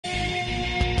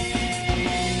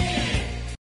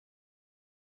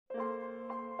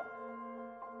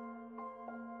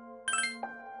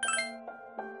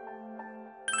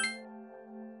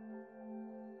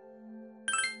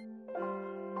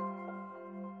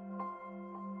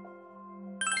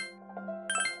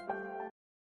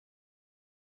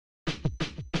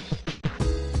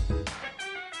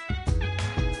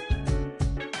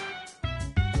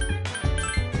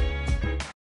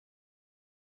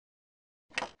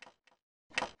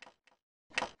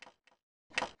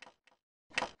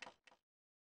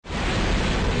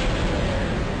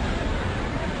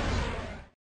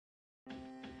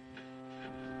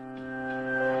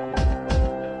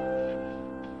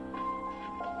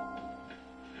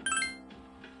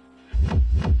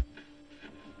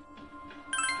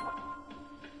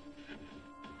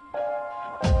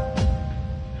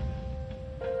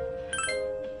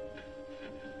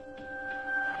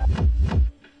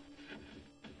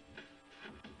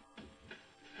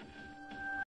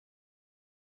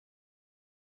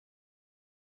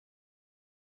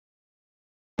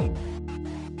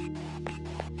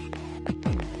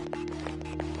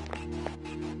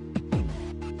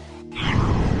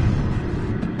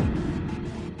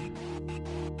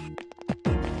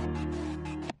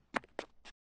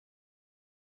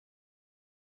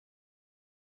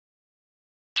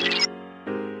An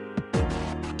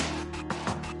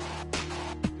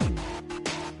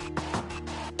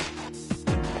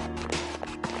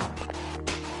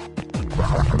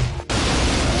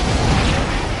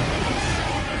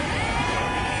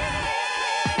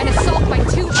assault by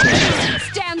 2 enemies.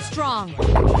 Stand strong.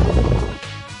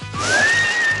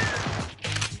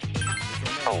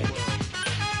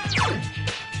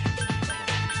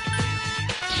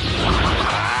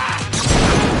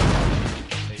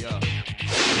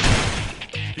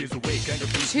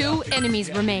 Two enemies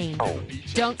remain.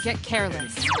 Don't get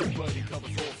careless. Check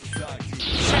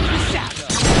this out.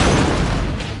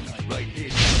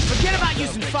 Forget about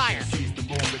using fire. I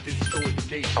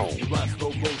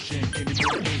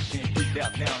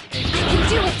can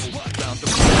do it.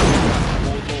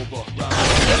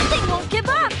 This thing won't give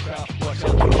up.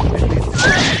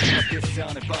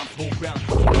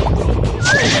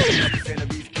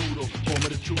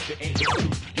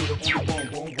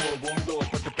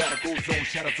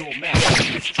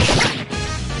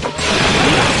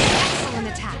 Excellent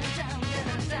attack.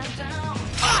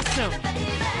 Awesome.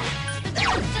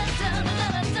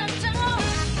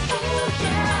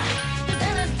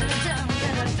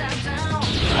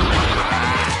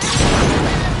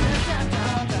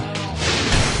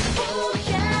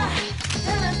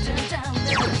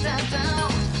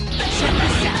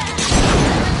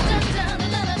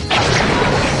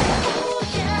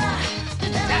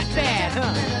 Not bad,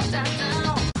 huh?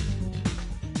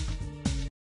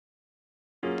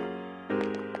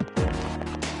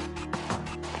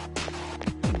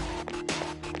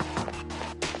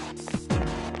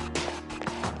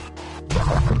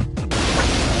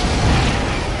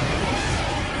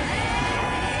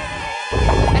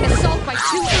 An assault by 2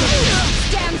 enemies.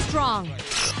 Stand strong.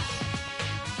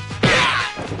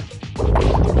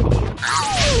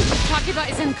 Takeba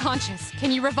is unconscious.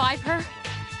 Can you revive her?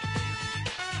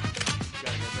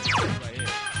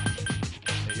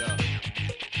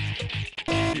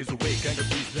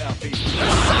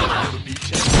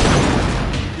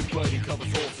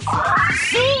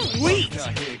 Sweet.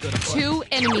 2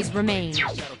 enemies remain.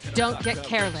 Don't get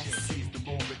careless.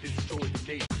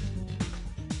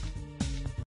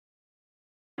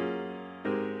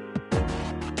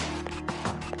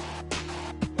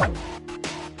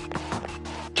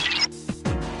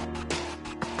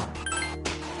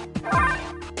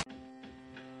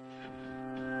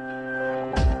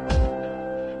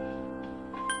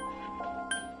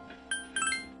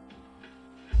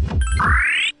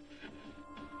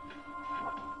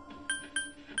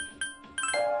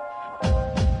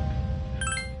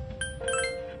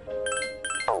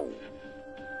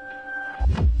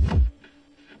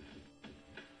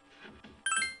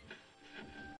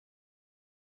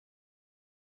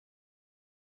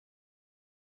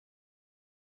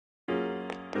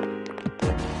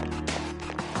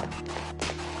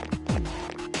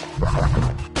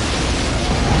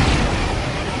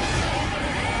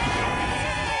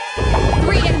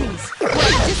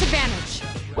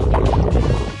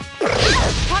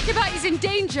 Takeba is in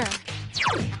danger!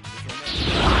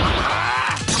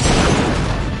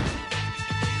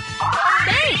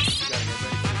 Thanks!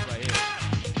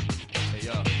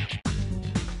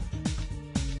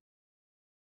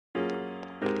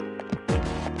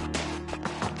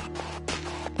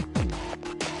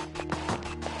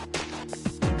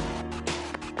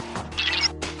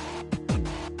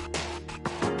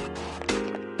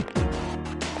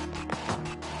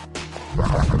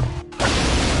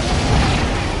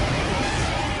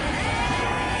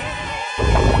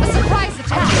 A surprise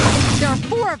attack! There are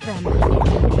 4 of them!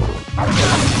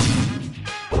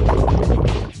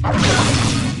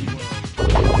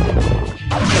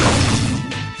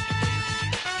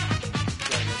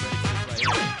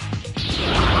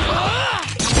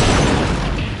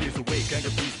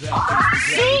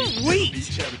 Sweet!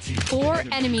 4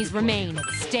 enemies remain.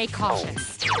 Stay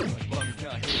cautious.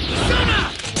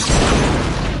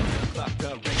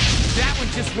 That one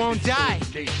just won't die.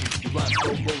 I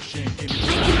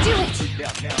can do it!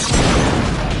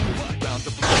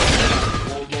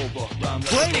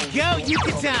 Way to go,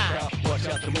 Yucatan!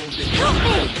 Help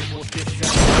me!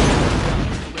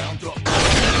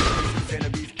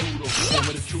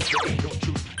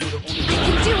 I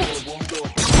can do it!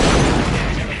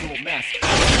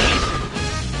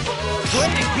 Way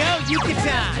to go,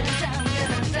 Yucatan!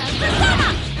 Persona!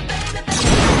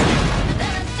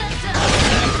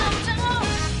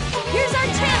 Here's our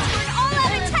chance for an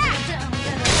all-out attack!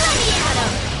 Let me at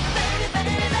him!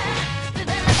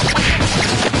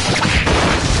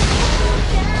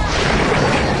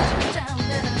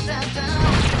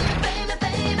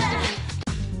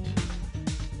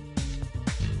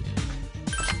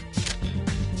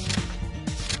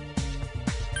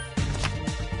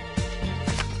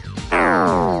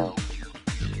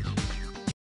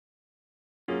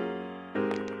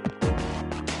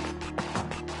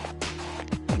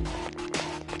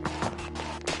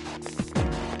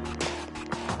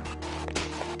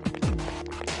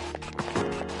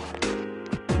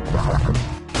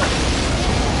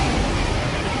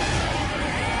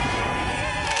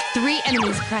 Three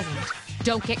enemies present.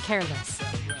 Don't get careless.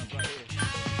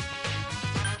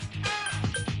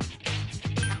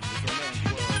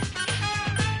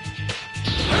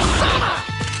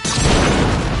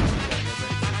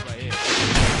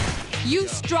 You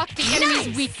struck the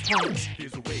enemy's weak point.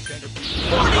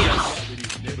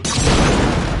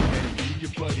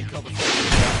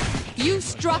 You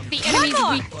struck the enemy's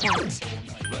weak point.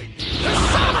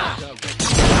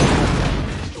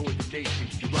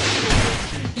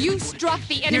 You struck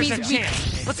the enemy's Here's a weak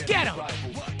chance. point. Let's get him.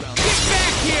 Get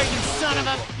back here, you son of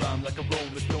a...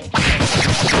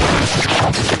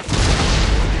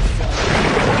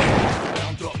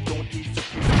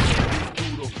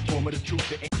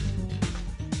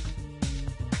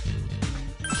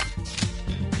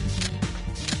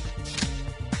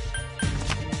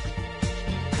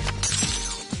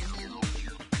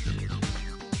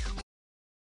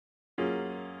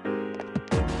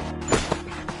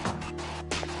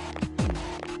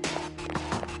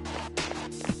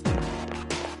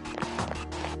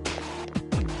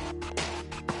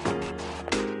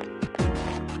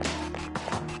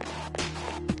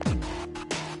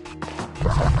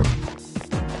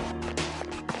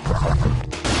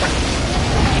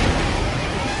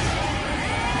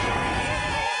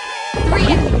 Three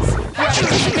enemies. You're at a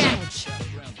disadvantage.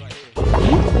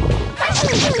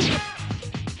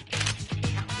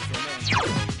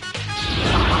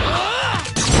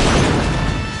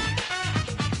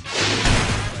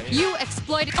 You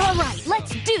exploited. All right,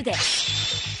 let's do this.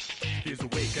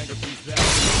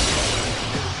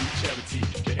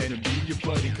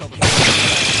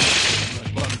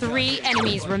 Three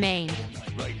enemies remain. Check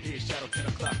this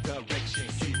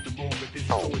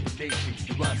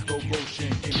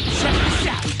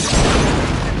out.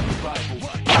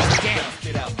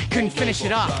 Damn. I couldn't finish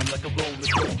it off. We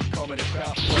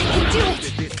can do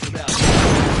it. These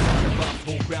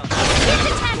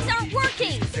attacks aren't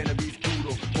working.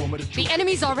 The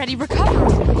enemy's already recovered.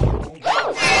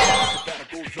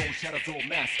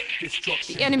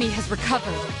 The enemy has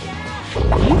recovered.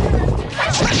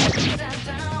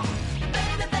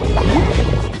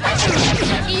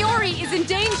 Iori is in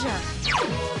danger.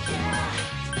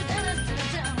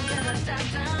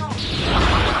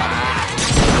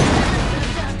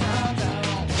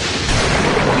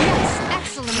 Yes,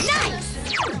 excellent. Nice.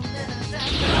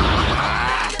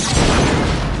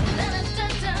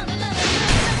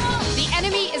 The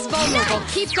enemy is vulnerable.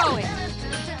 Keep going.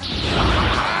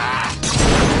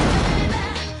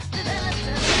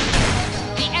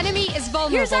 The enemy is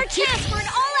vulnerable. Here's our Keep- chance for an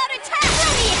all-out attack.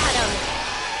 Let me at him.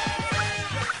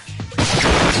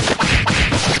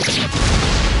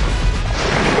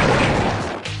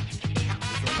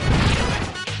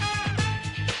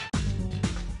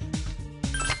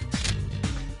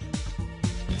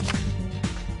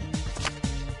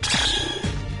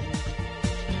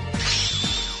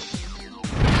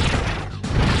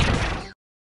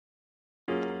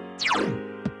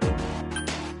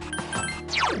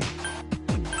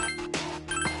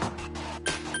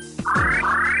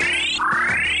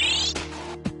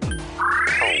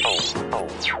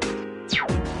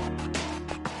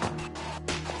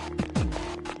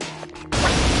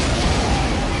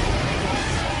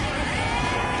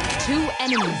 Two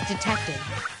enemies detected.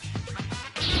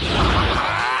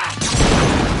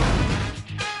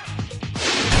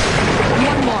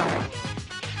 One more.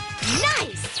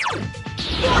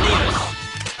 Nice.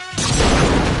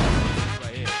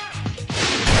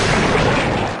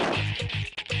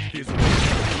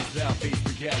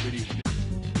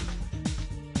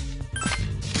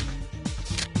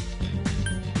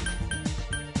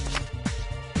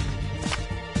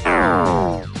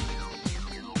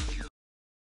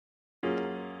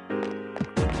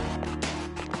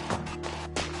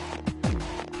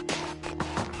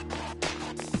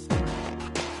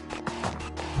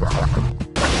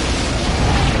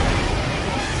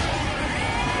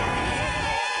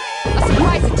 A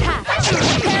surprise attack.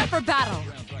 Prepare for battle.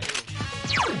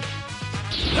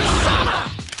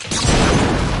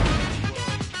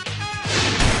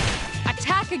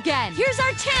 Attack again. Here's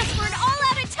our chance for an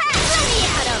all-out attack. Let me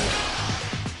at him.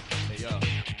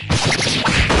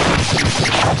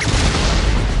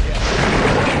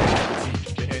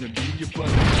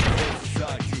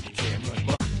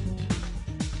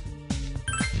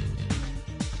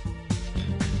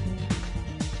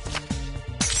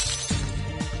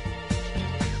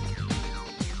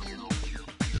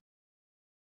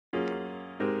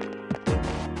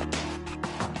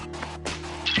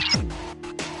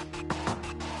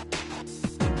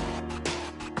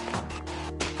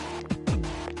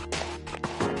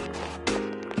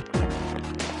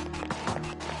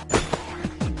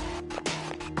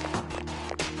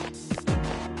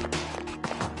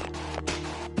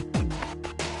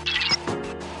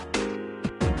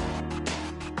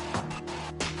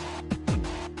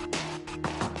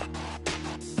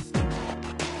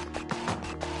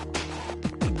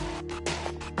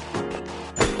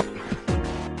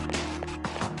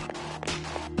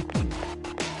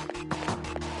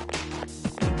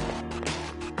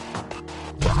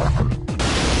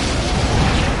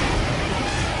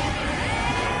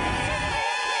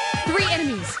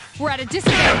 a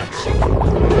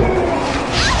disadvantage.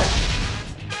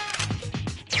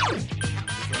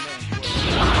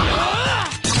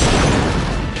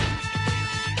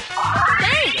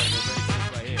 Thanks!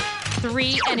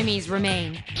 3 enemies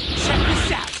remain. Check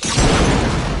this out.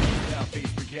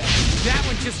 That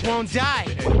one just won't die.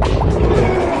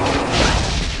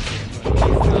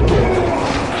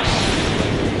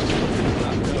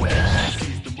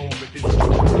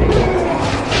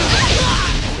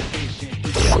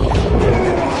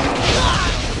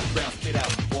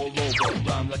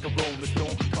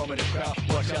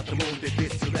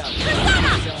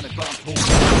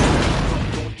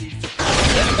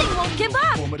 This thing won't give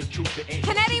up!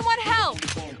 Can anyone help?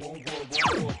 Come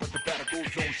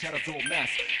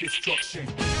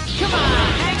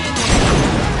on, hang in there.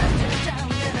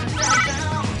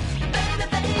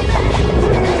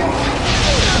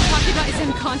 Takiba is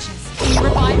unconscious. Can you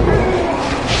revive her?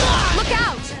 Look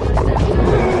out!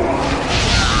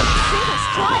 Single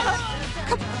strike!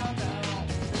 Come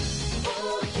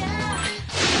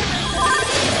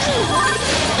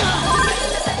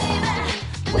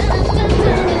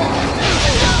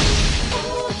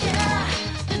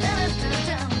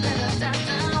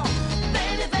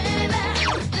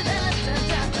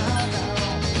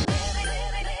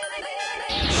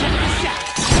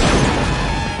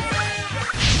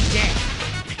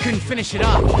Couldn't finish it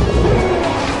off. Not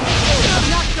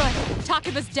good.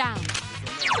 Takiba's down.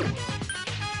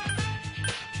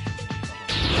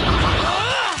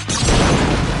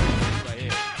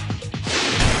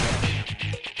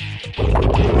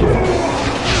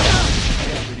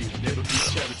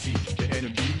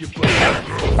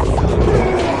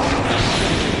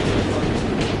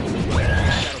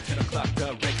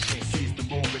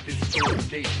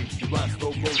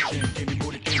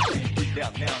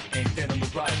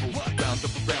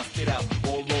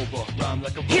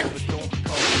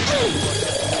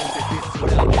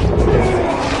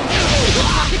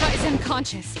 Takiba is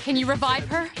unconscious. Can you revive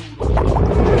her?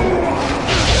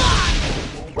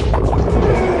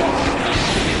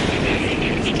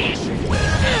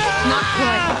 Not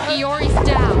good. Iori's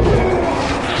down.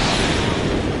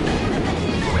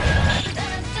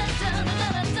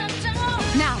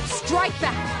 Now, strike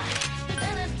back.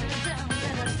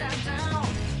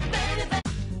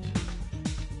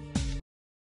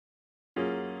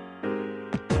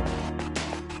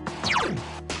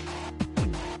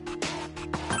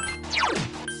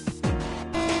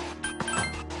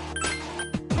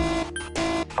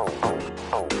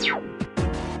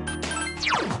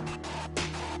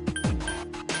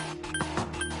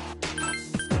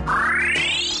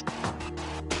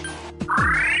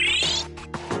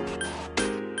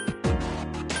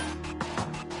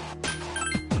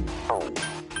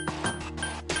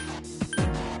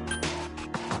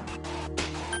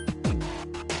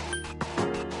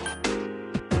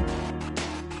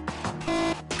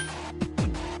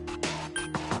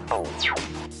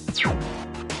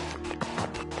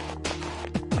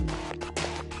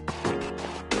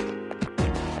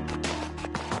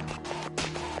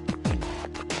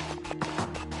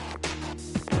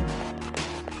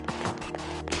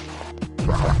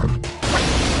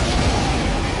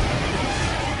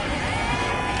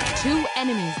 Two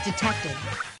enemies detected.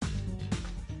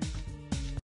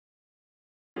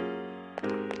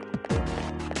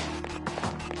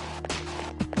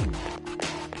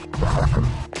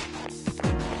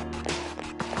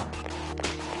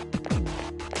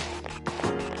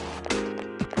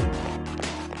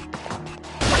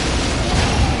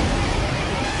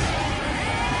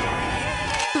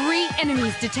 Three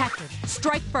enemies detected.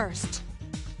 Strike first.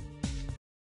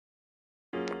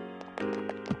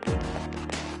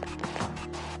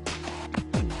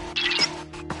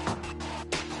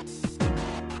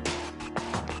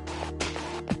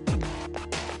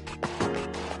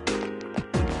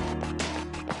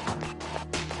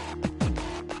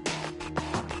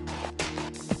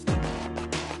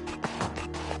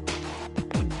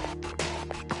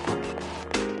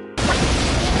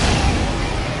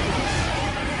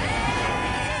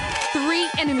 Three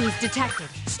enemies detected.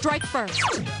 Strike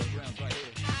first.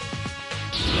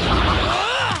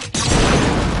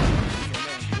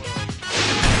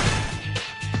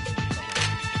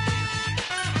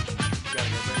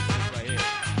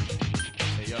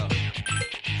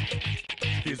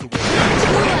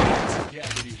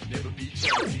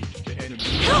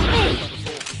 Help me!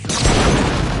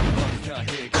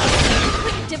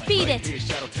 Defeat it!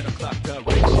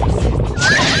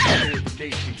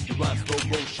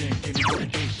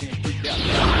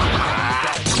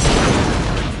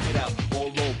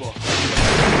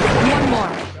 One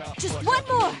more. Just one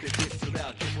more!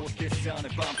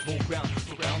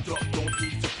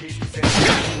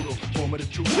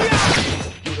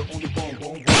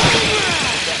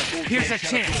 Here's a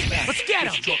chance. Let's get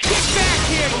him. Get back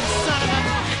here, you son of a...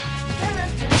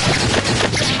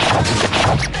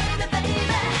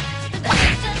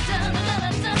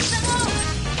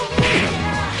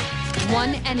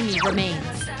 One enemy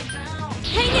remains.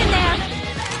 Hang in there!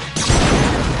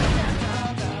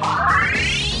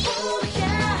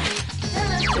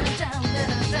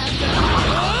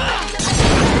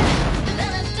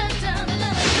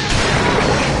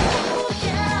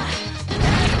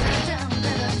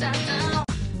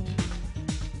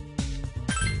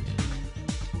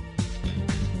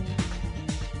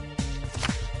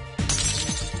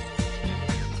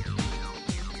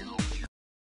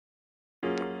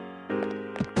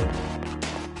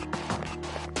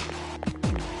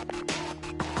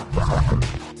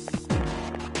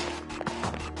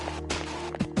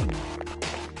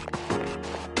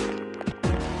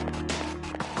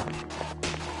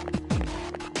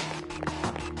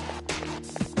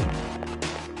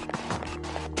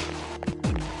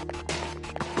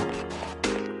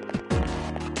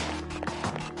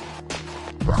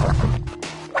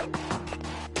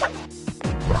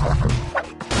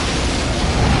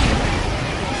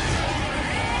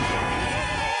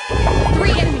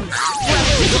 Three enemies. Well,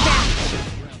 disadvantage.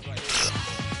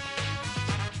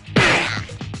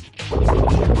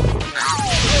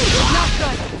 Not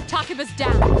good. Takiba's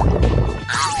down.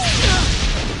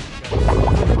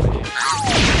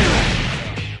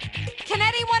 Can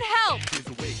anyone help?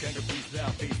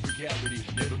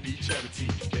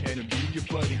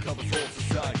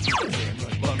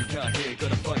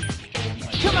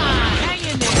 Come on, hang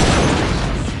in there.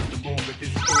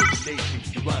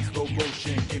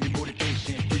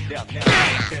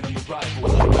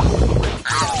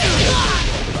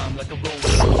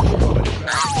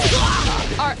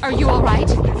 Are you all right?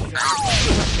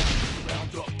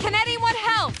 Can anyone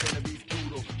help?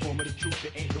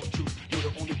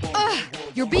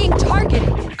 You're being targeted.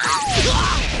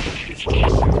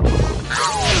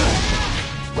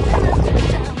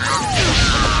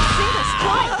 Single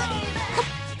strike.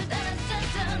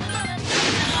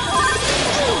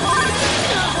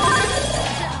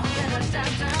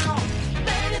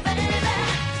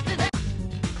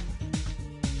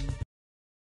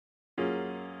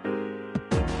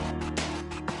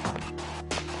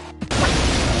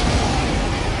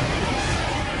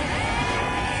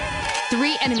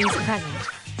 Three enemies present.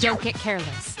 Don't get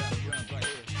careless.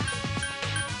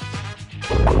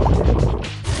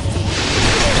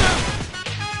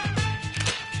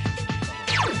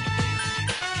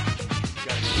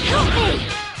 Help me!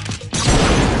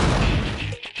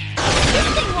 This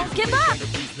thing won't give up!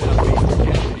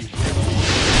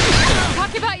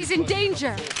 Takiba is in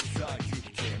danger.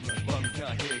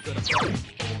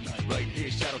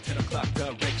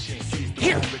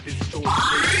 Here.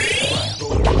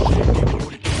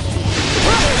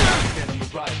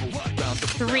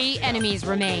 Three enemies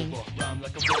remain.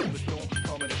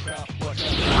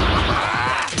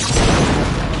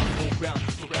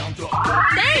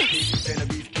 Thanks!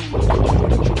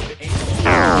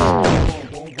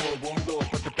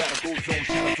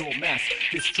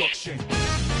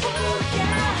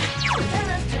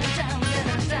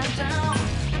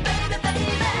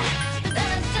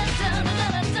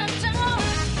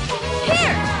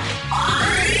 Here!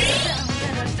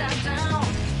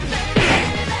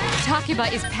 Takiba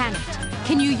is panicked.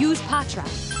 Can you use Patra?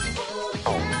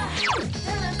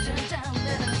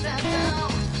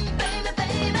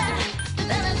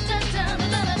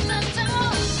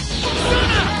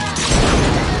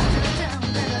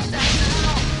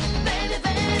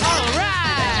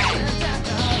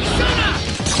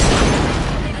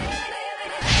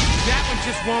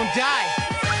 Just won't die.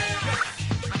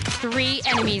 Three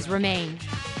enemies remain.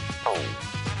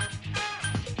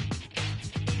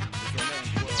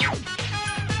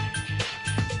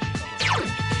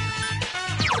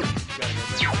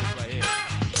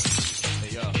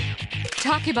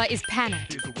 Takiba is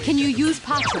panicked. Can you use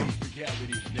Patra?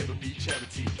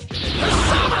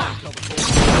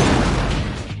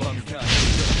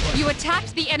 You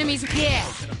attacked the enemy's... Yeah,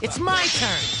 it's my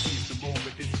turn.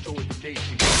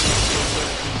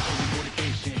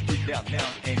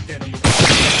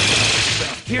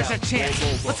 Here's a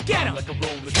chance. Let's get him. Get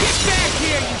back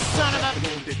here, you son of a...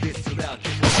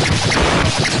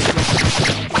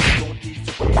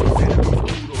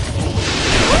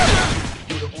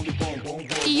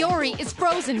 Iori is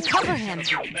frozen. Cover him.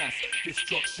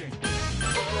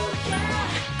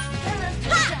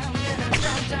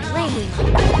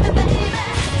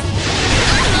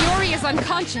 Iori is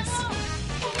unconscious.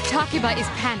 Takiba is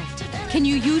panicked. Can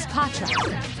you use Patra?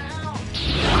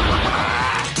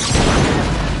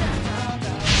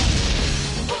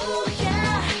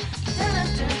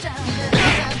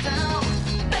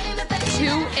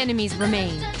 enemies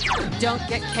remain. Don't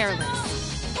get careless.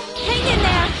 Hang in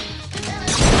there.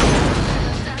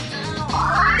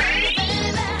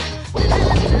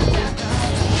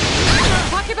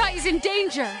 Takeba's in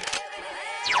danger.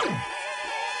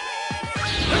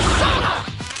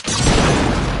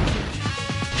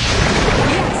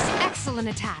 Yes, excellent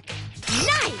attack.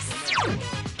 Nice.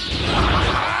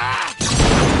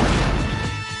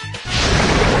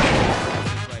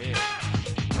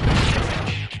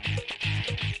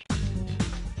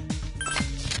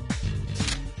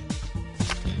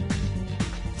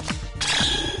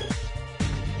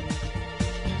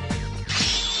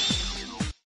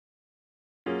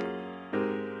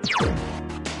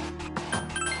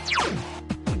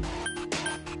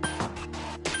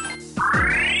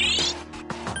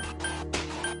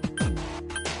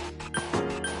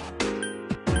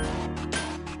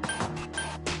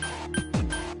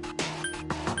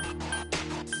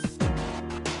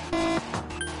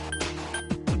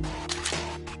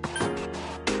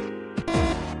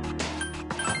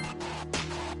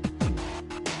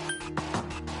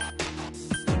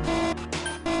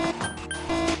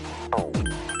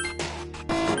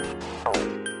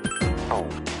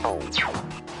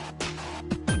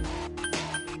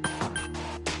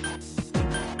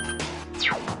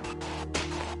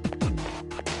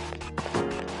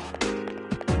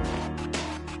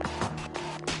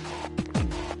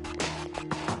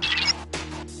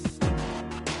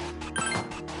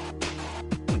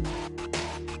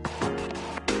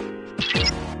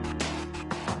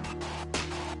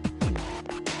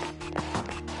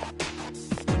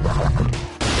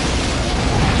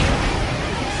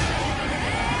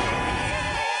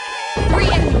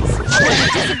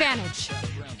 Disadvantage.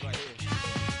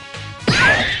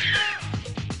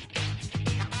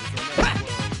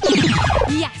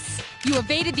 Yes, you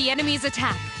evaded the enemy's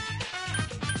attack.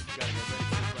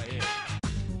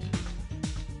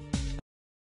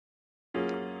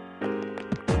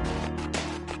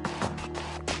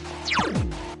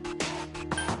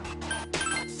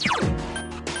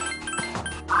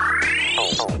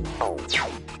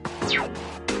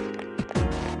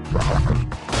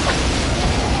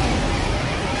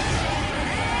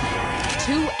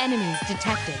 Two enemies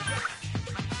detected.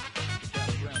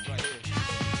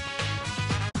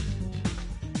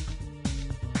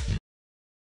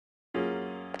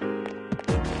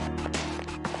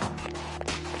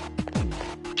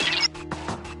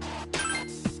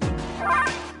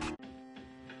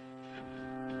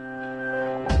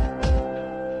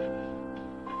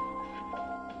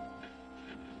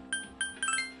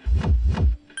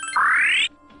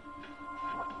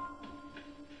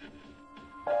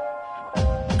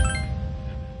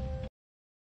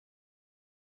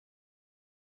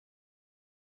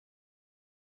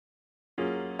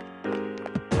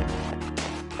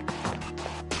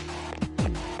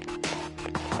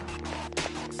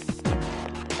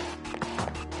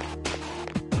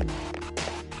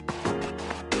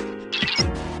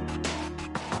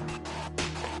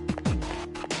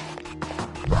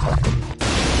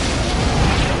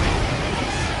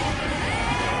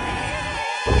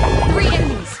 Three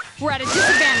enemies. We're at a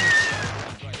disadvantage.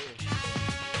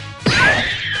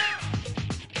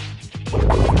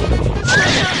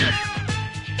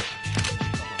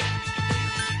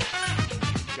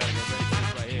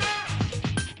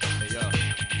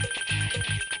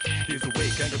 Here's a way,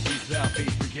 kind of breathe out,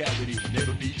 face reality.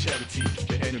 Never be charity.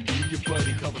 The enemy you're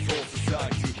fighting covers all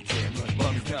society. Damn right,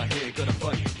 mommy's not here, gonna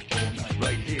fight all night.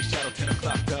 Right here, shadow 10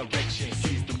 o'clock direction.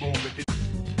 Seize the moment.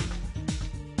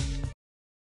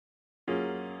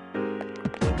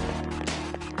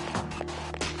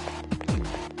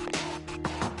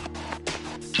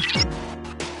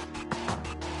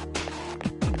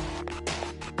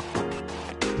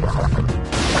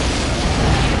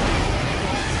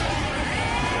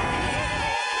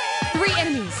 Three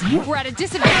enemies. We're at a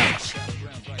disadvantage.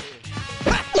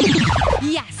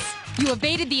 Yes, you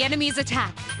evaded the enemy's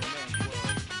attack.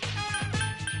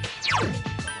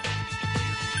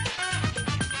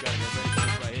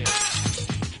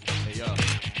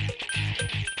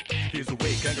 Here's a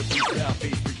way, kind of breathe out,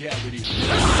 face reality.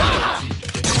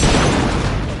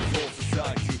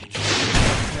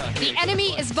 The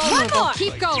enemy is vulnerable.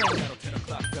 Keep going.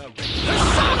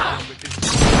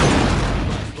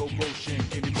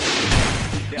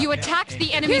 You attacked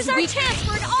the enemy's Here's our weak. chance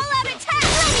for an all-out attack.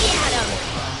 Let me at him.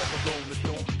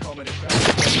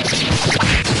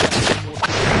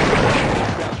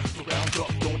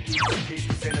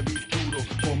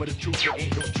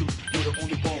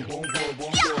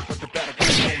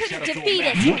 Couldn't defeat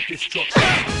it.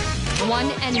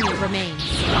 One enemy remains.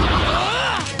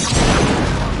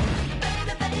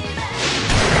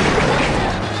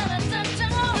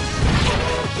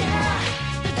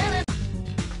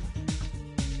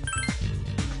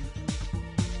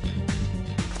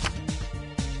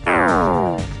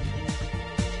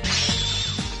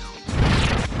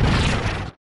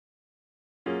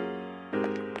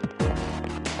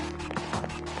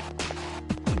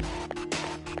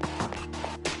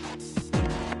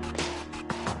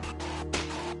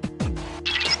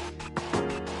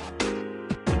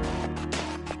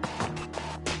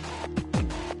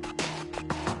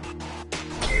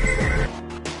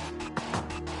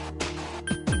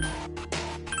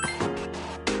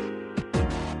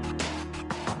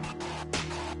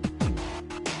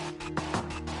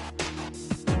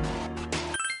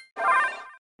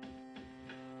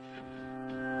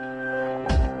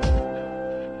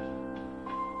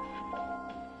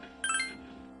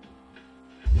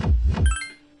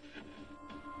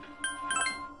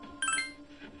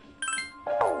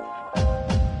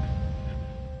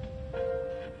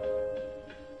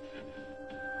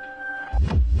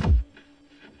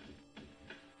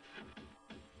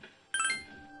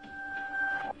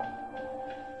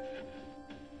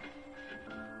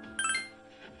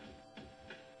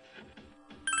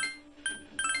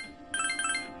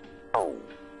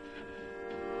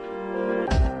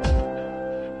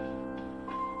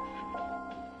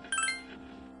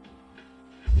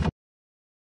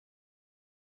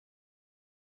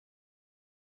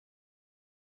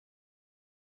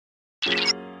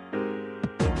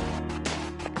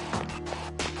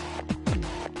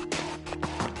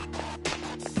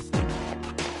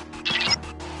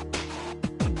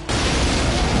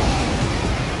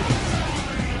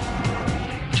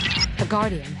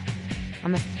 Guardian.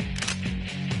 I'm a...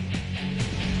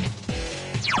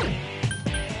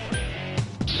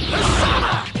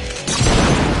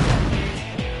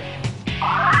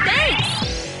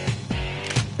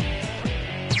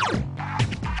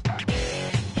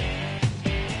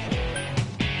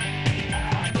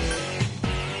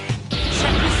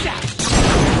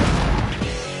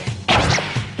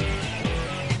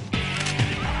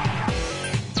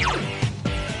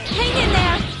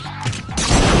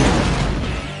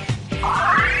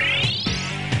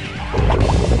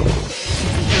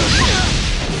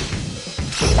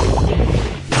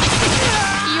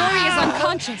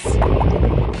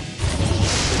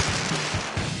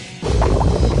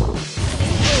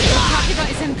 Takiba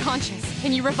is unconscious.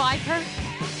 Can you revive her?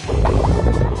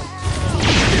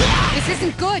 This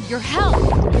isn't good. Your health.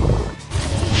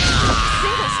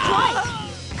 Single strike.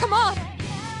 Come on.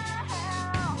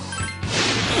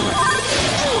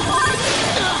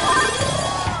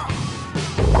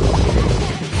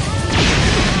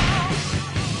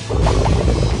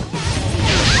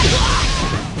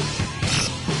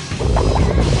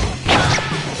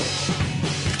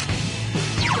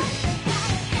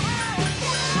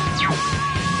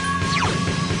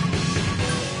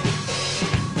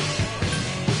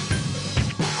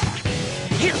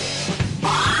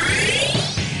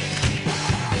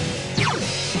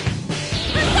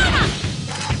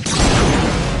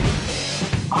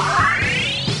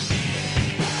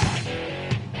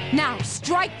 Now,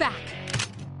 strike back!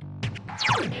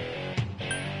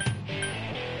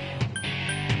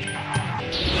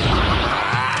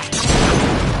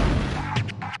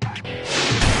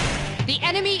 The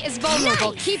enemy is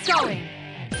vulnerable. Nice. Keep going!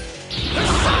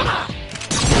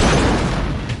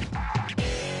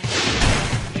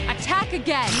 Attack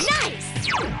again! Nice!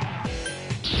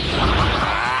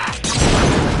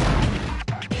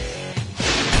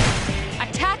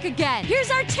 Attack again!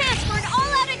 Here's our chance for an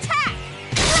all-out attack!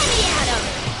 Let me at him!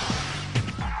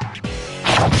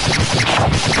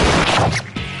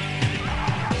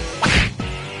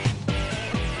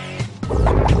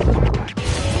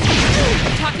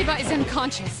 Takiba is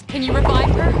unconscious. Can you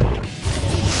revive her?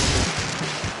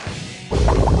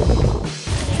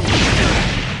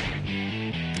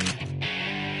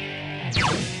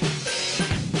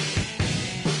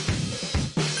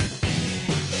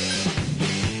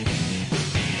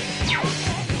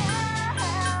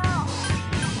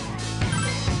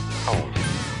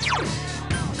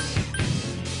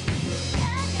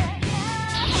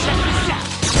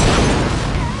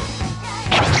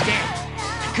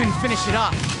 Couldn't finish it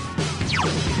off.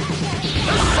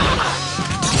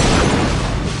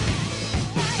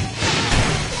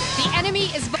 The enemy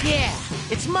is... Yeah,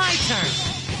 it's my turn.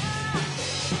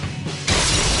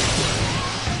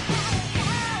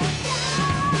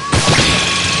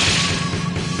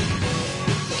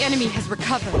 The enemy has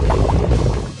recovered.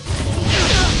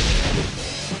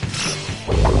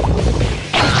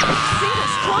 Single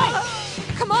strike!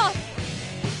 Come on!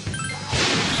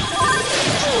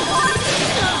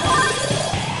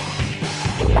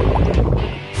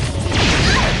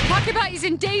 Takiba is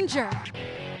in danger!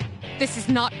 This is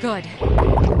not good.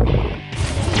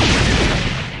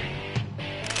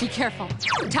 Be careful.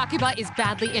 Takiba is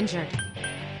badly injured.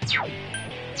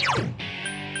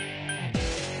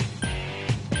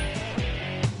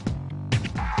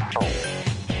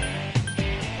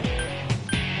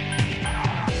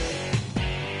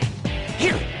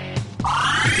 Here!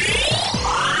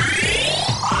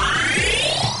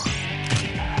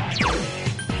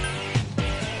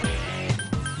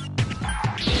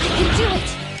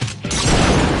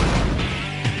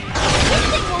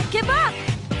 Give up!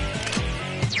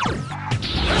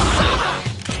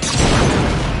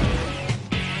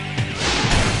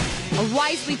 A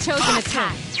wisely chosen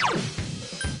attack.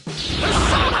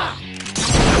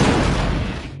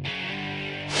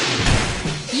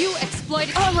 You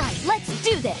exploited... All right, let's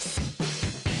do this!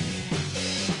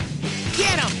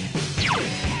 Get him!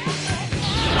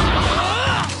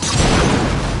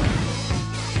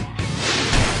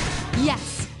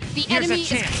 Yes, the Here's enemy a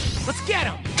chance. is... Let's get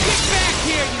him! Get back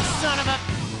here, you son of a...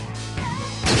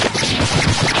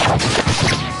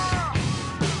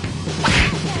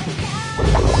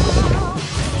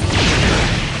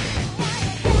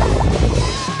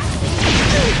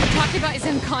 Takiba is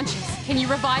unconscious. Can you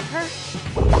revive her?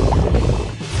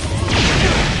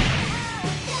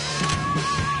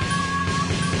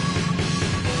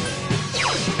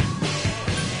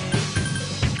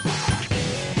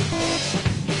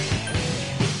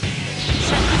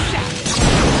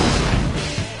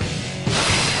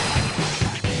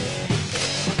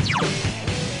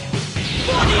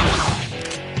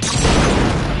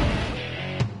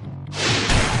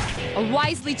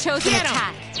 wisely chosen Get 'em!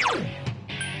 attack.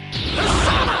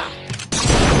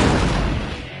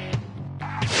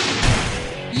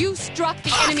 You struck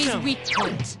the enemy's Awesome! weak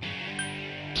point.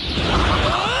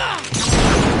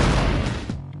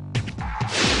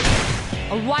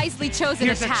 A wisely chosen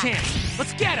Here's attack. a chance.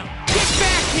 Let's get him! Get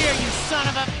back here, you son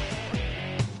of a...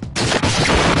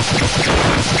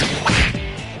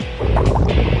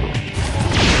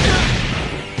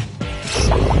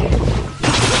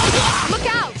 Look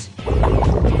out!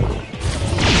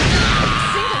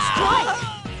 Single strike!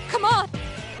 Come on!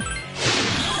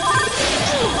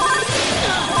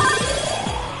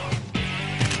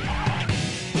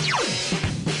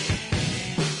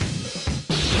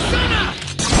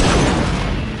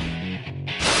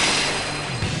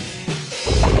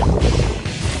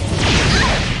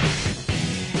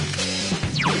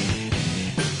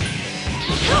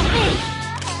 Help me!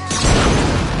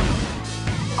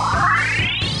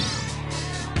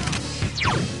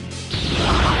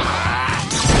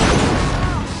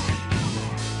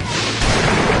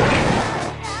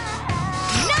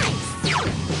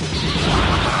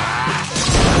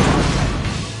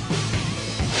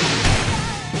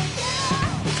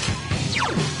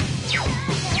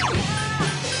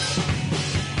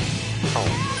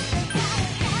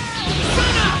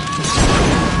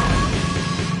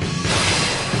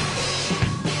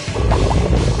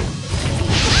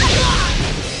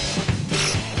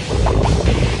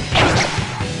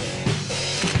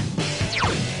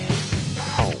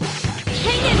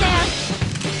 Hang in there!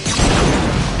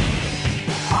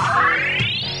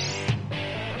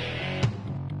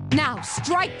 Now,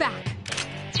 strike back!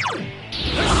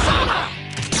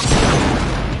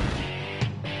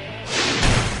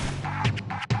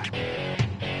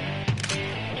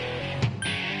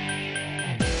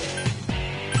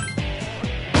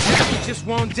 You just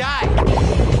won't die.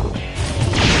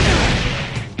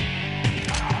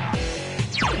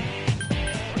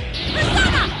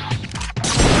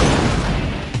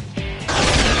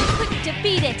 Couldn't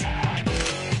defeat it.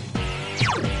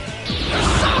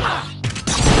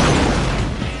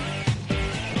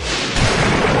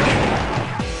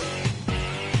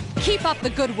 Keep up the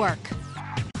good work.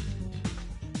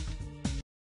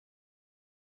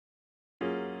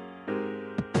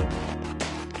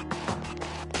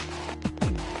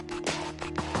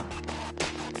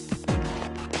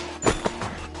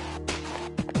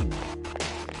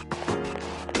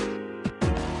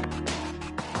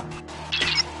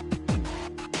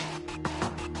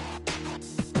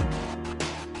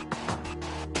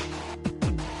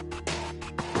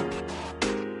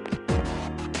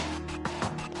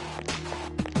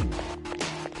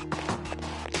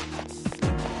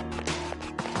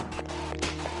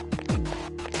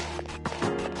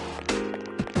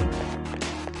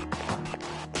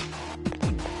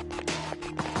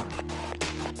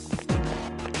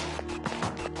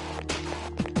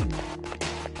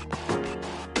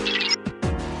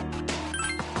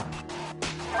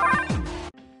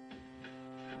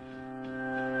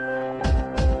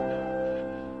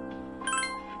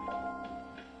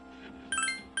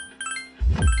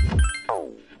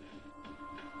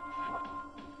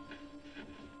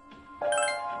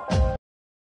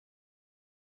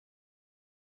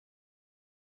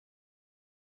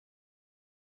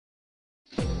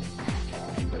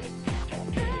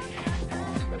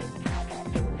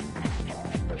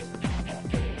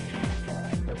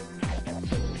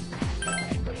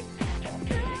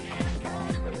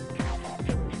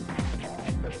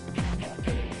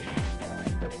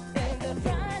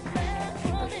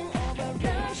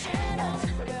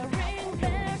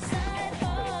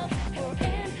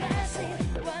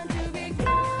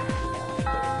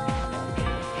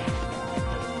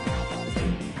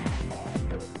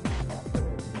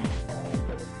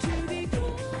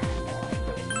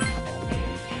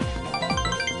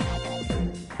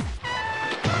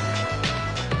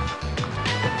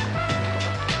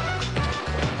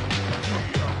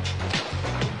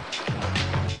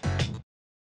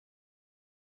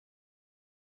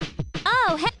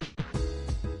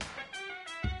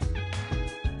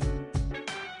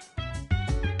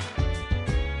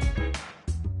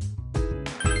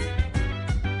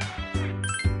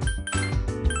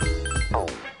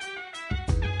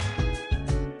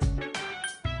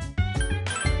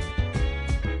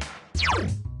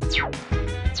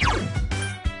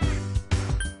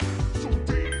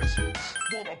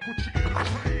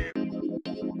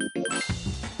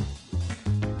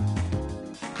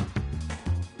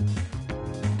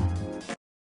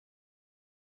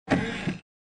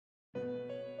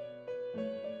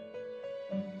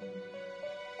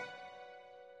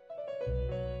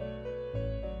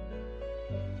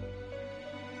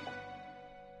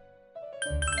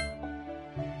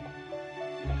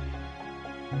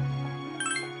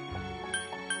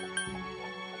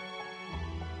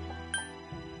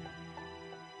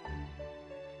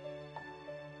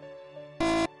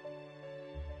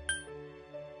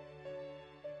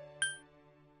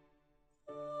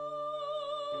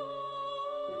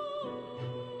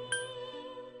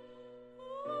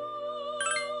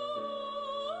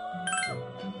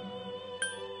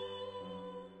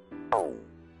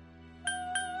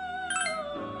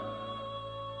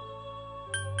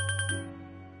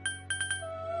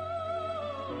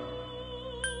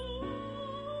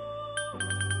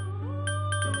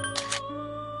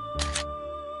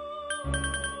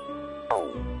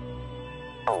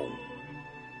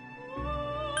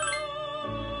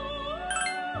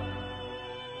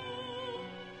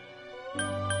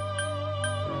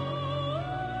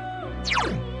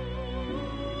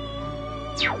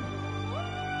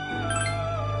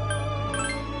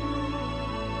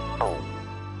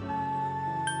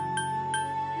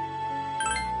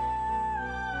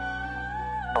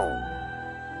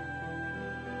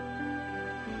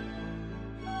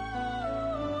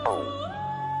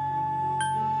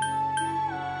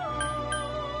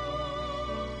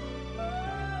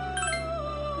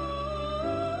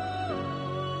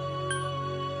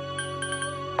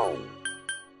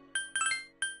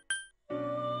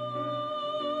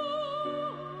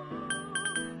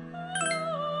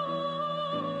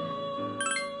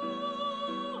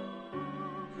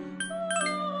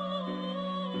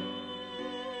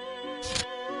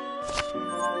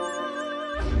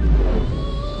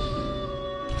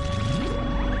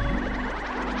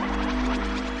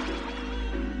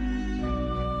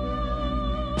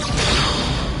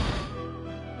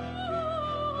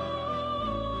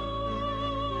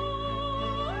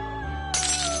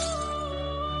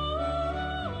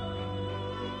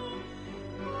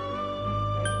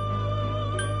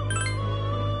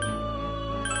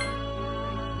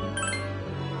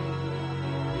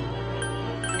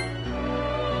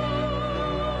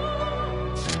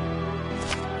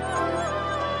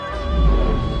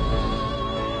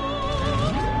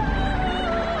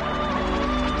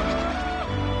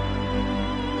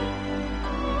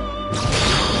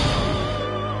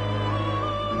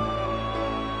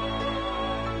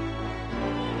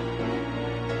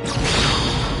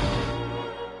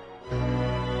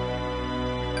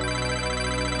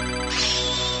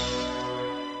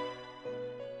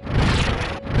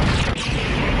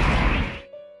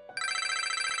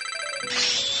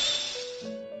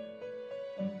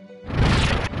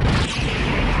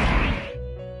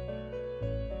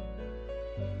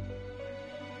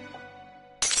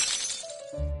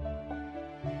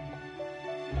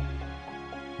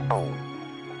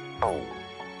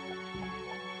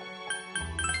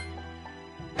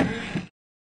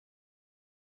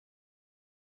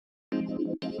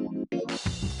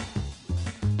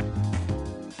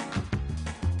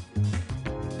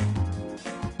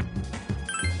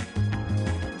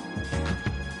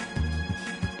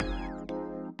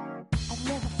 I've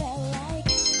never felt like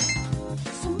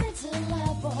so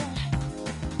miserable.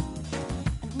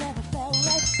 I've never felt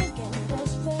like thinking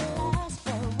this will last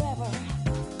forever.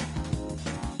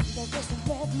 There's just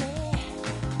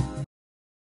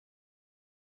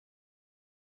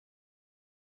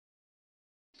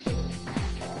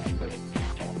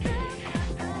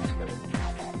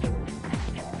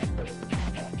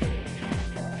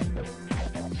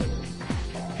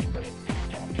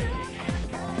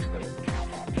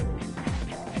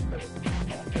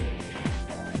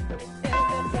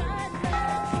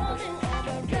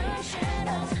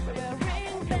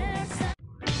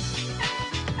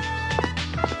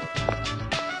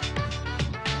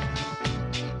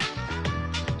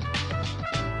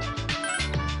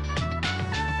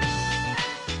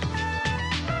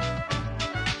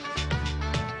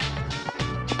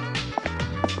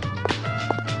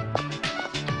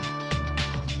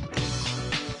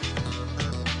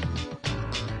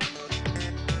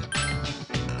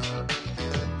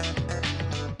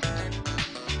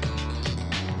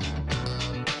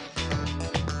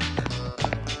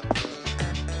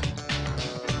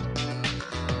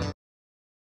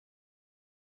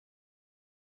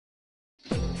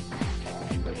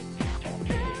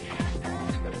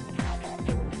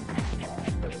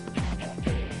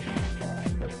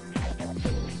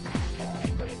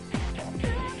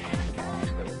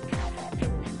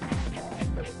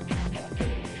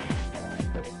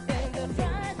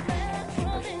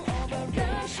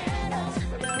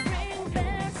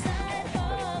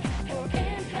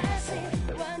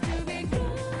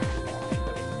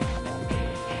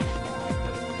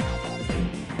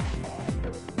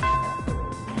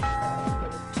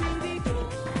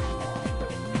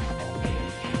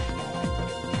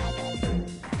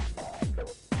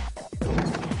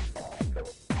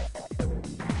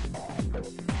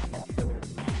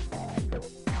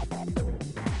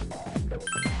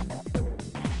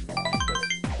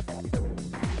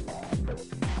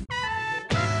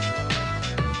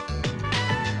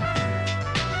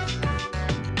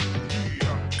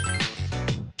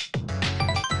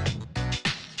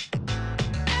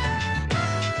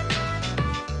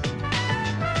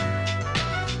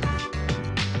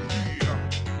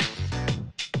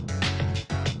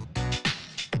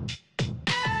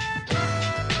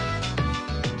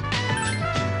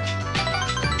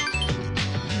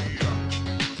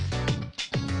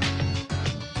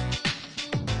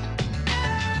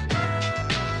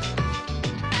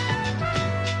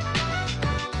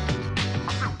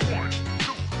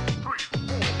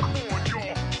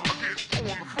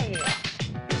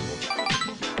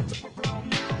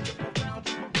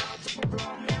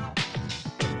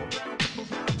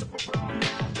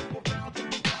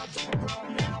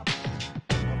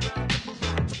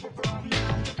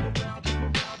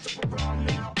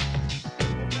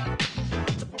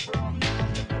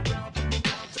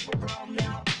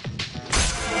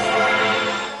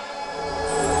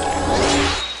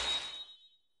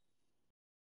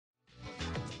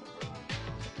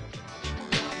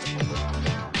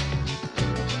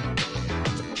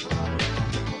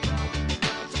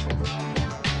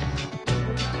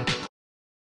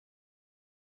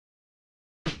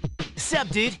What's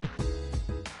up, dude?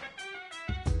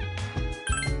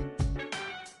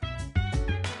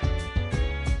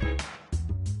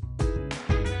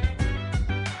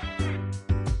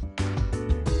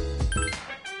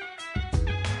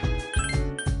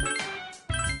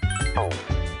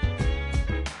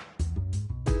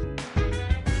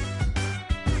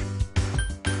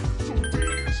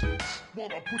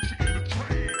 Wanna put you in a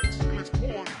trance. Let's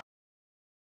party.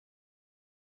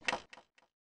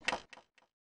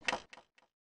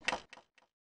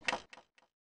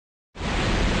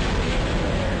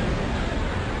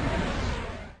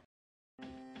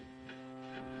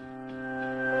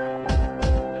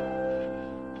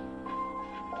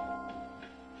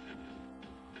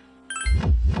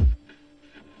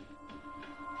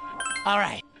 All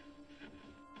right.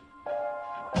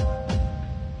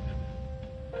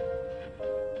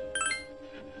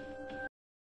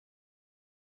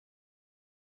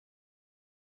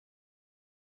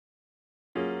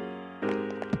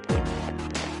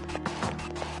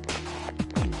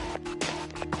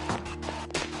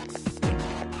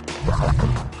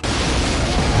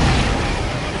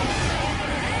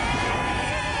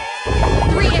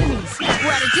 Three enemies.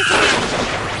 We're at a disadvantage.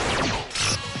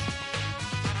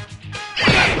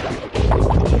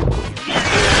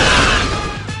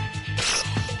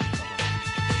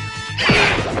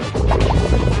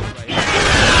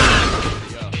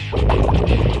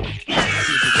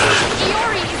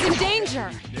 Iori is in danger.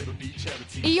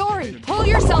 Iori, pull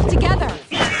yourself together.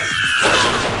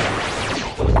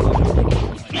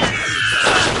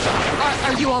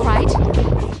 Are you all right?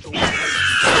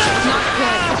 Not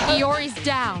good. Iori's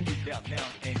down.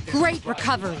 Great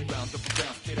recovery.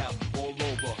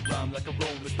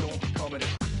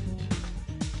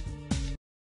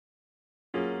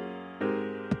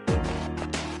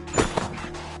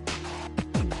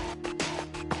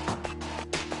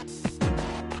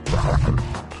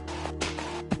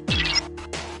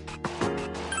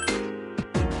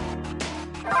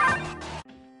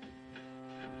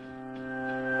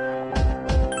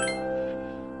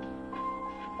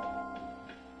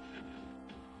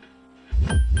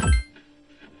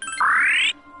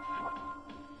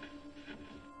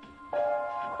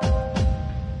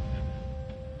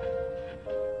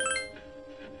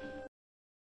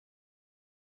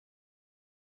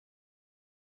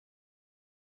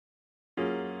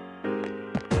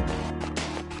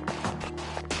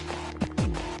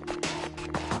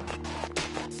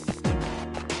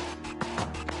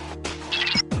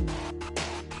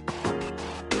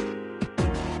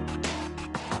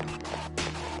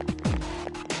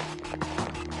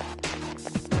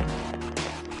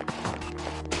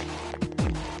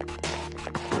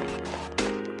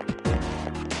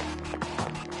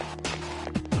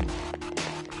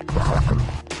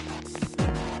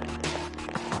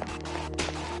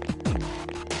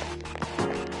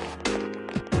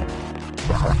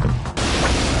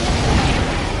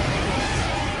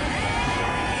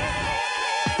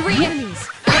 Three enemies.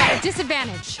 We're at a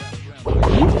disadvantage.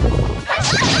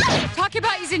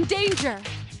 Takeba is in danger.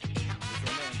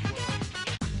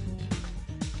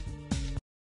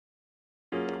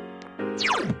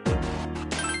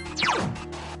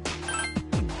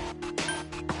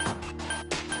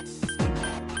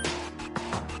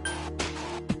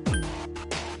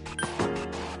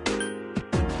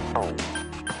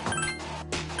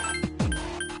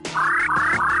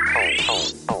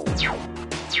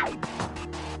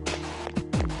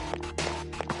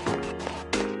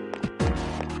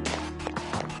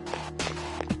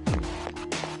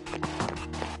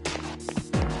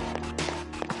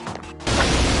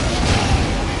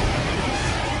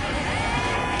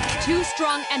 Two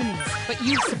strong enemies, but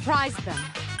you surprised them.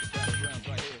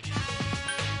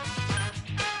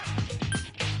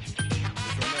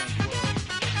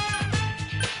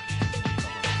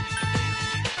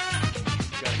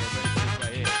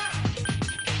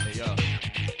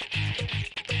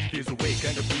 Here's a way,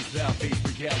 kind of breathe out,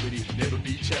 face reality, never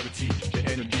be charity. The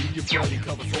enemy you're fighting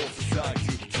covers all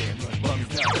society. Damn right, mom is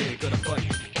not here, gonna fight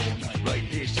all night. Right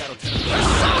here, Shadow 10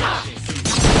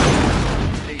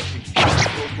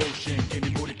 slow motion, give me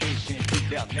motivation.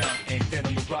 Breathe out now, and then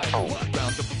on the ride. Round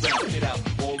up around, get out,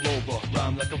 all over.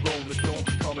 Rhyme like a rolling stone,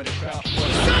 come in the crowd.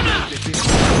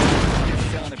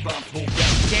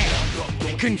 Damn,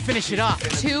 they couldn't finish it off.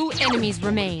 Two enemies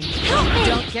remain.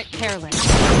 Don't get careless.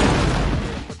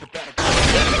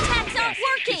 These attacks aren't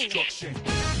working!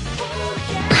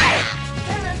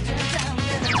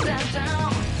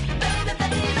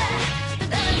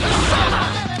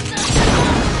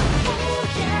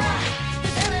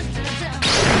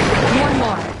 One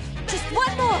more. Just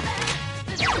one more!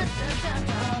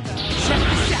 Check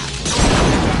this out.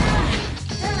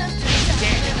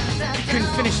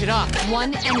 Finish it up.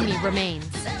 One enemy remains.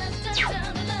 I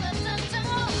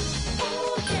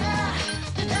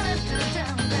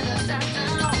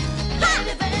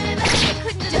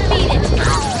couldn't defeat it.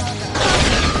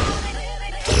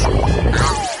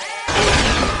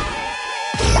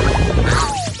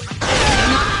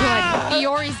 Not good.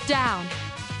 Fiori's down.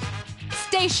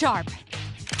 Stay sharp.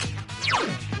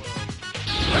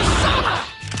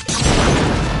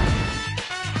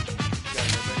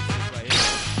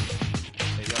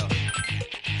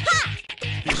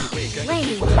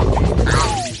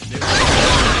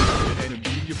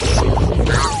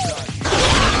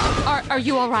 Are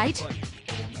you all right?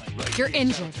 You're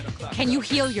injured. Can you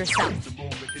heal yourself?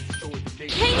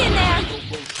 Hang in there.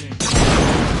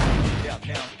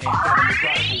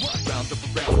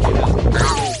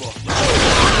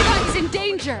 Everyone is in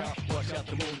danger.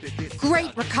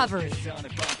 Great recovery.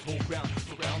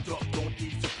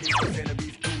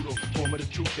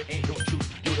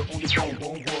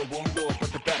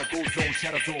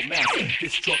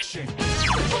 Destruction.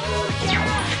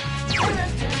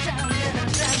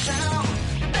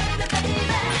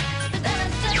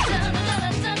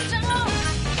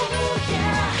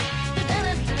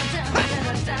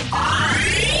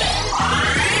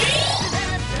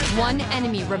 One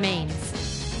enemy remains.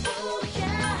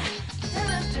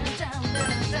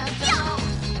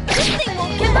 This thing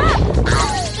won't give up.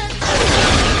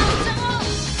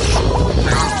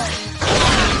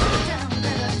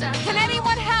 Can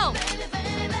anyone help?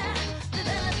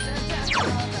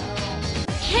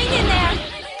 Hang in there.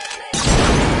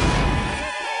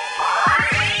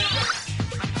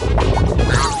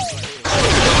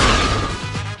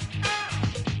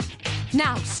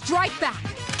 Now, strike back.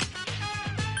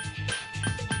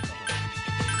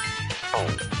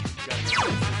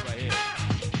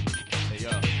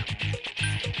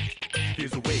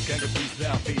 Here's a wake and a breeze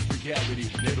out, face reality,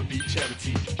 never be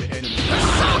charity. The enemy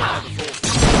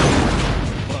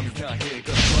bomb is not here,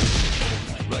 gonna run.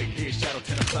 Right here, shadow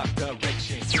 10 o'clock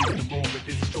direction. See the moment,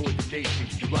 destroy the nation.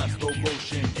 You rhyme slow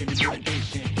motion, give me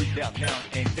motivation. Breathe out now,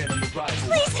 and then on the rise.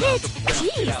 Please hit.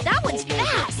 Jeez, that one's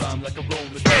fast. Rhyme like a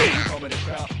roller stone, come in the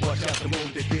crowd. Watch out the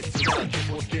moon, they this around. This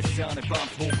was this sound, and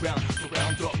bombs hold ground.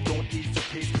 Surround up, don't ease your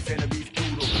pace, cause enemies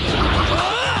brutal.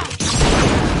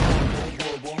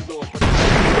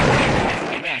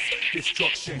 Mass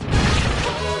destruction.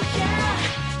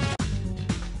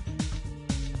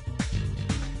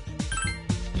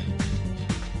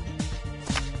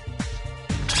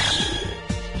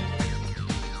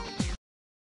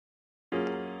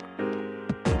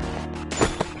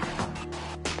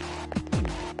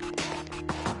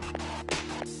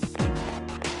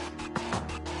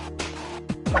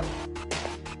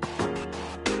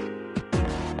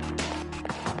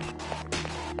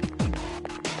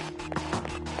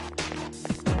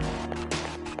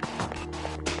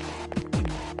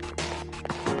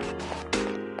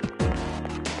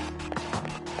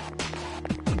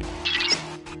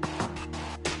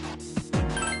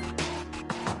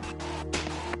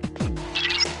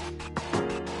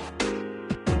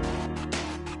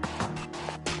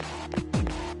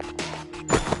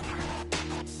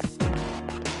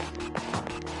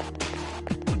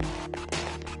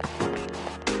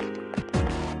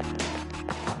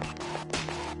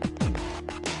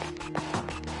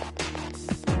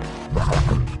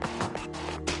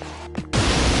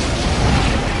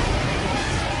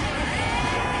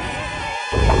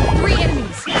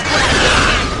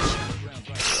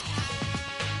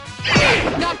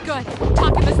 Not good.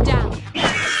 Takuma's down.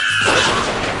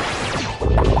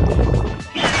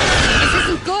 This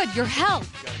isn't good. Your health.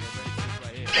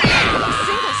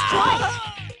 Single strike.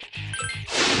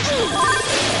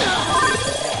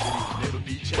 Never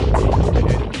be charity. The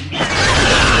enemy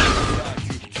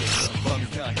bomb is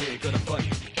not here, gonna fight.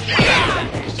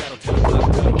 Shadow 10 o'clock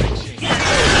direction.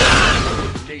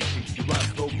 Nation, you rhyme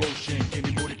slow motion, give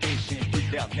me motivation.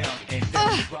 Breathe out now, and then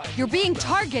on the rise. You're being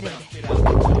targeted.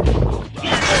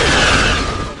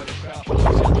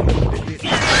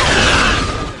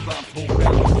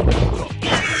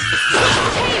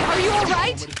 Hey, are you all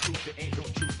right?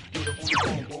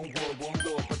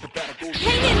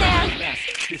 Hang in there.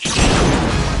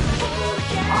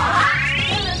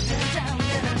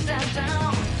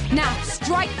 Now,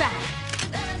 strike back.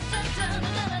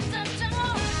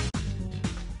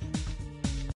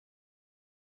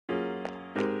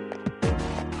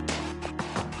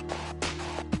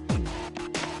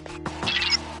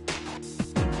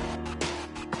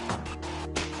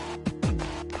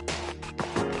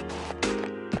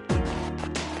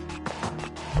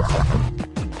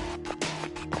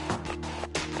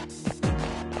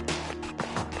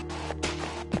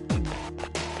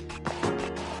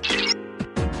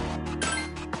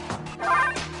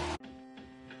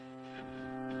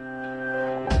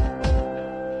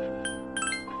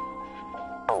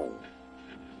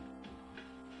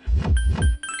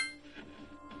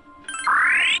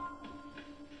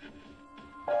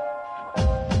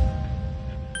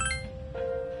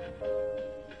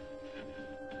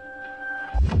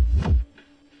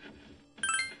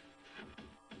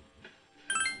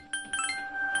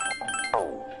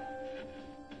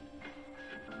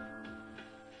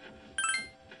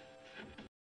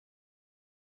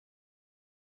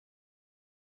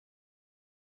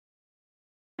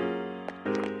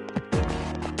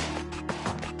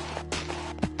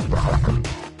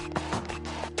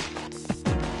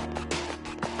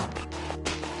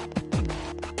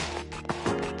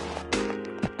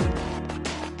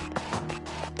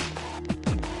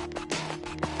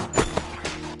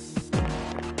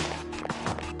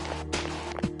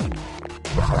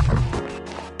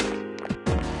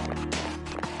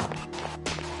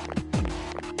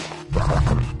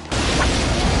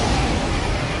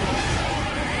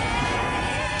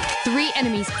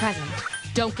 enemies present.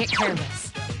 Don't get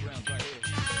careless.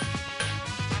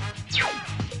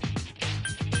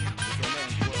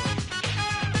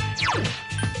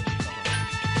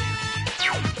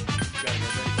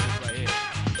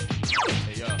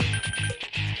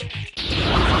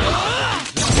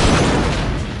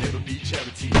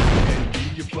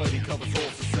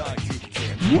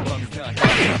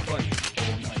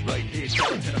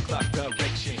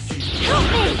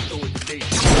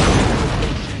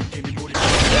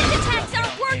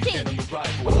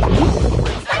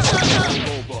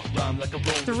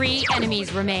 Three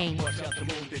enemies remain.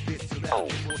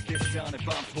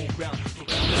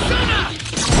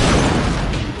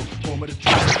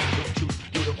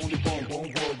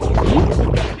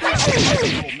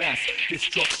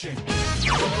 Destruction.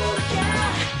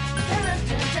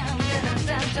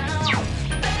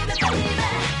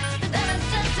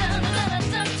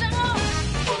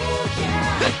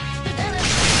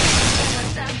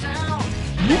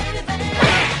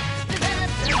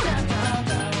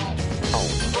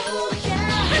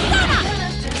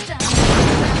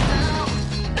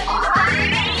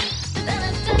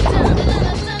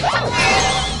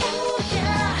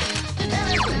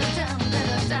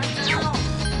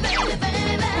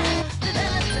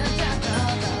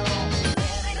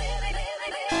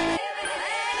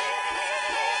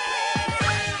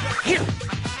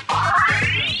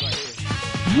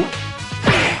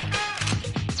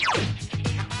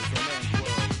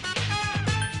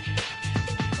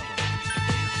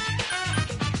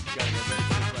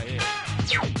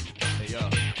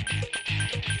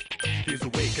 Here's a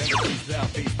way, gotta face out,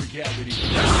 face reality.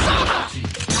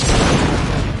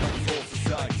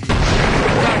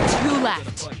 There are two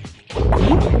left.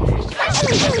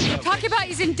 Talk about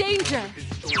he's in danger. I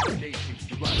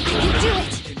can do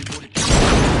it!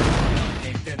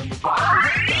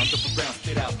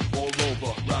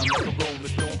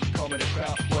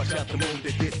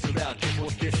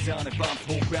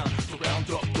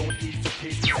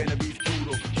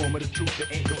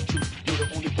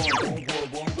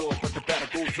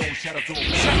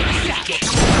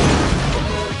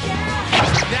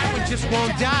 That one just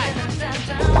won't die.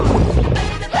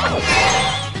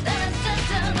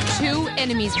 Two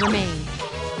enemies remain.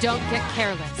 Don't get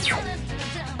careless.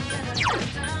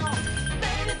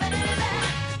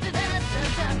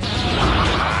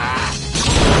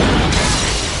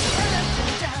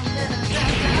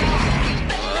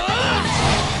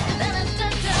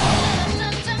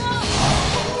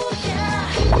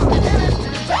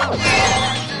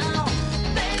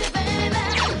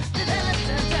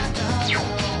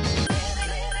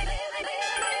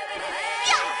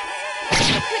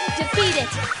 Defeat it!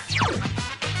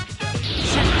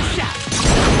 Check this out.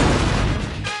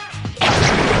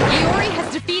 Iori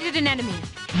has defeated an enemy.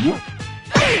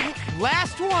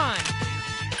 Last one.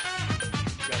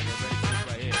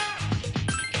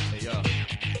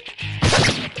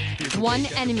 One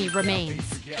enemy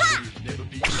remains.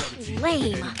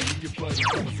 Lame.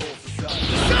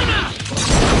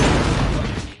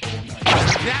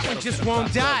 That one just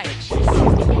won't die.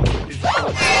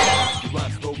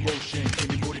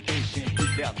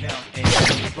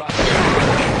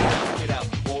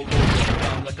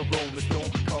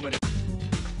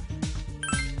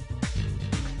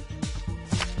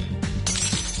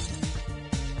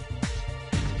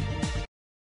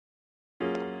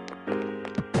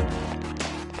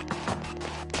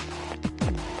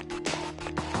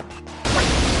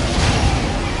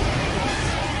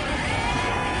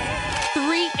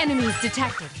 Three enemies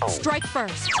detected. Strike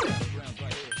first.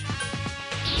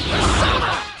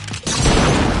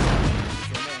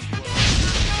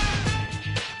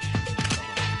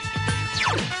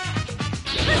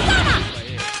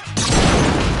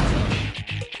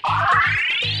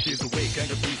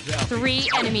 Three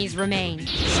enemies remain.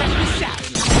 Check this out.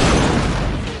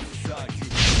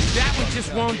 That one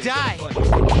just won't die.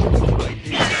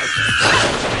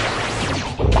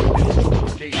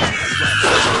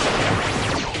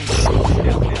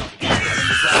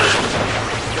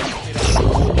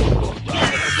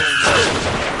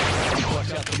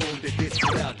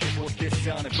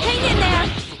 Hang in there!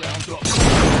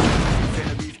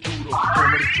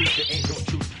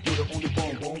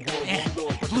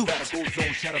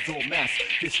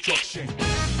 Destruction. Come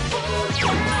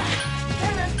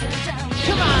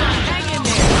on, hang in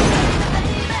there.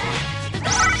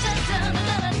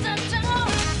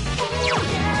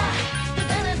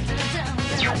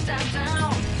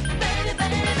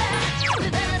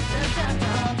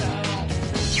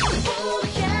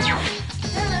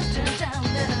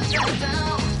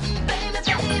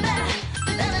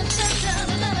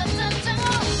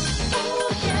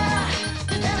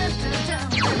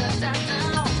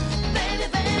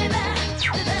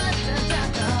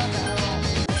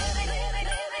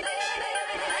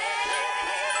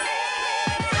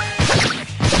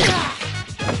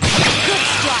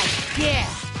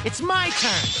 my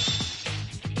turn!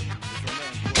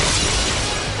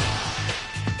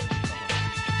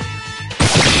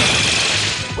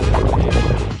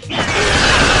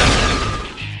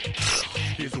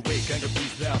 Here's a wake, anger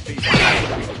beats loud, face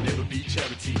reality, never be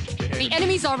charity. The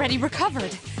enemy's already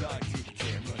recovered.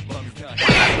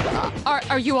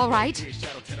 Are you all right?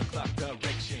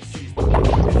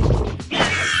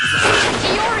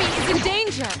 Iori is in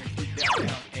danger.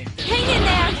 Hang in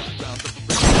there.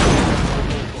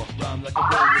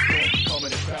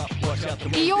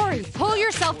 Iori, pull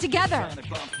yourself together.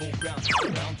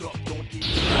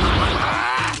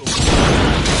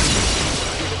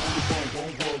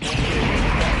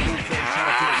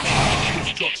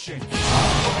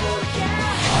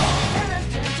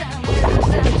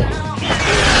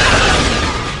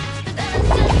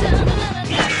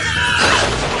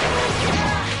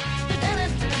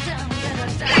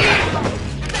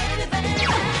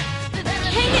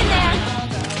 Hang in there.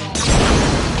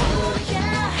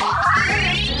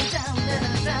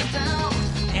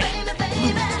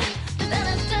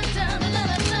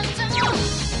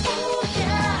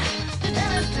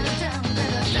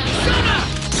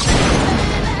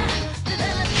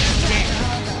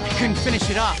 I couldn't finish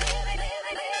it up.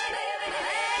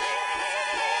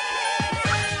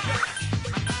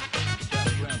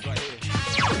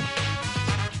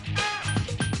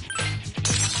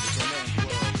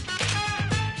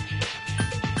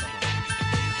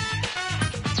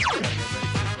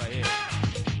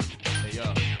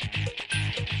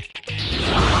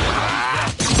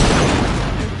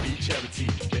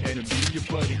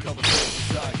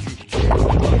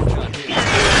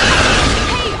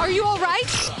 Hey, are you all right?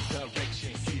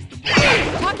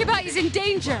 Takeba is in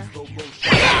danger.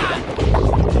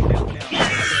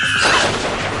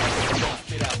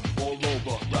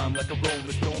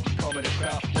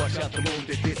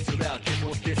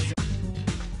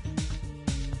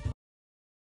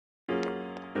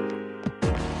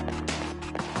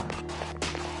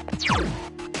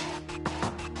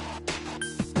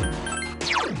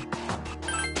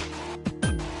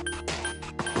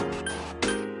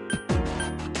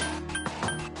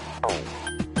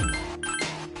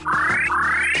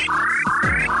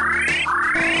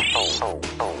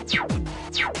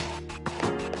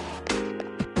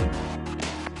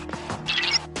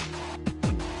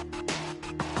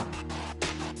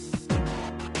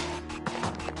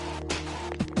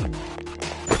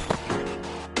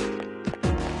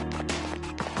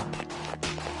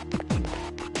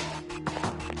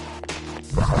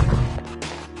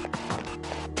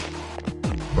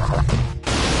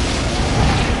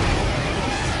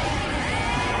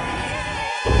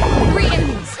 Three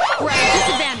enemies. We're at a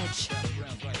disadvantage.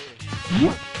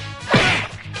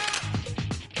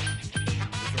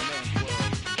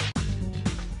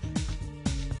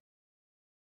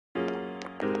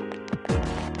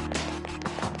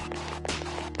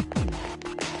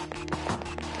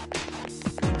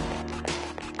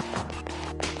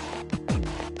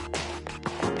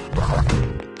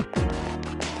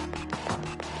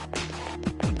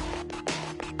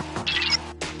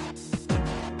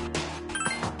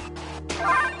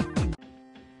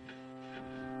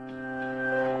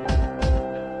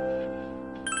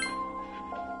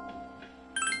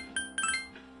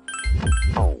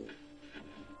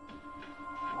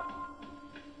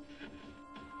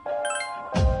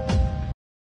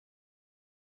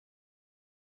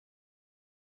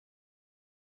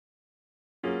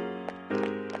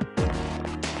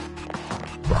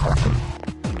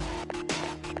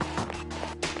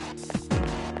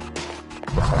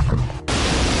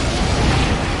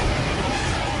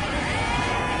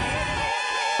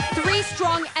 Three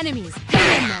strong enemies.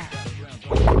 Hang in there.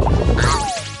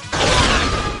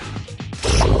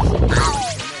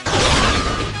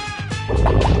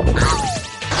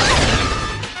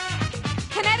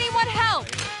 Can anyone help?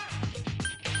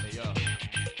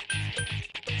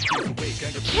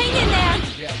 Hang in there.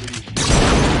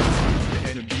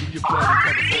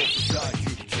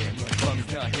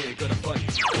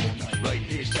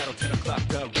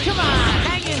 Come on,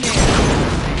 hang in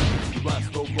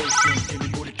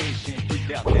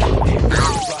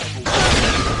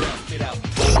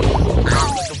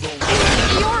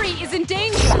Iori is in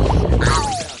danger.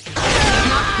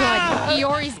 Not good.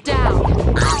 Iori's down.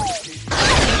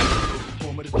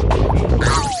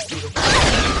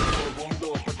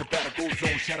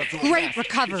 Great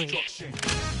recovery.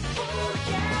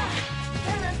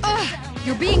 Ugh,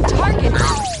 you're being targeted.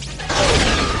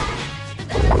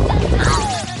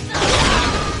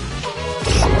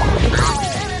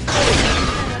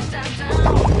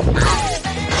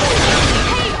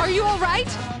 Hey, are you all right?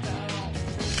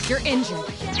 You're injured.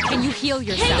 Can you heal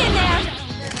yourself. Hang in there!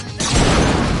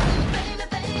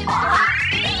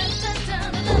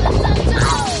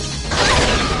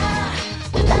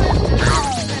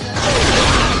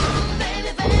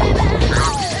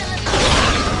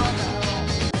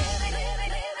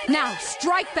 Now,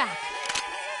 strike back!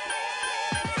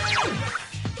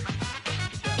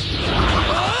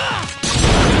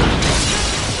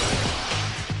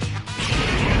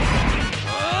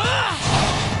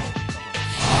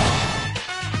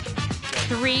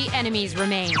 Three enemies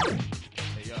remain.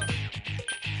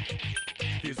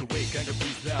 Here's a way, kind of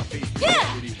breeze now, face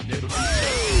reality. Never be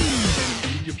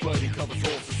enemy, your buddy covers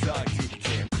all society.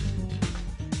 Damn.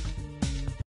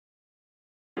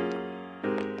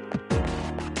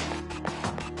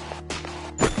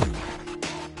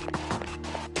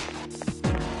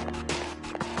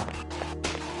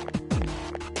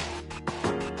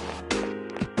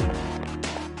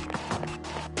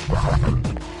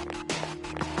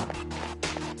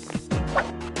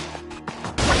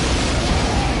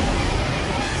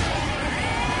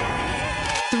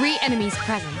 Three enemies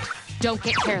present. Don't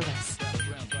get careless.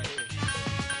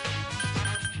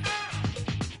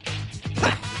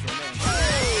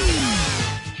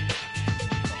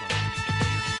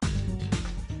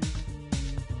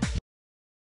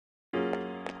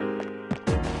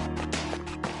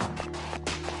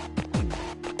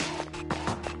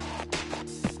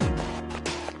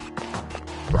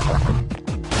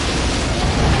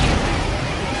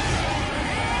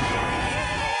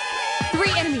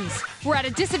 Three enemies. We're at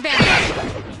a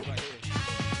disadvantage.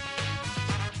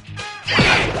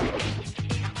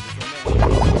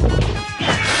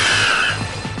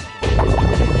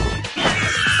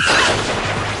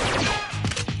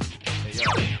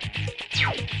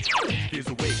 Here's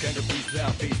a way, kind of breeze now,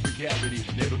 face reality.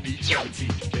 Never be charity.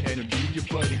 The enemy, your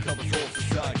buddy covers all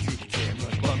society. Damn,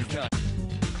 like mom is not.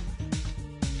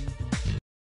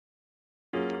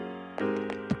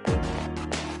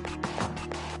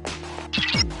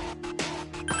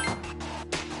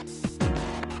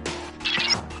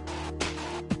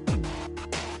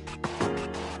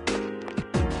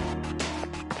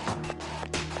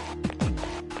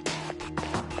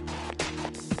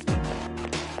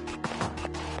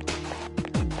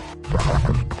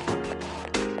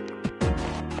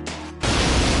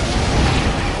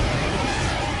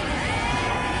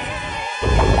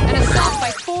 An assault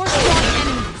by four strong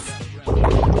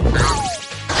enemies.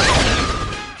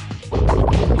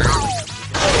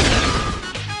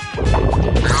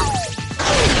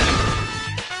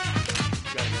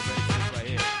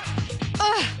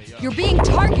 Ugh, you're being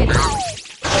targeted.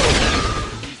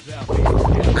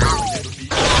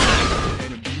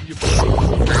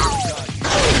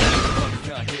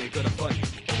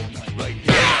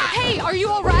 Hey, are you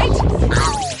all right?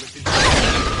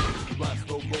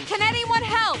 Can anyone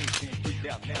help?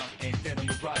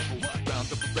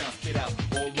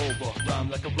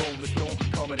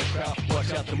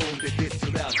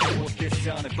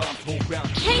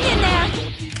 Hang in there!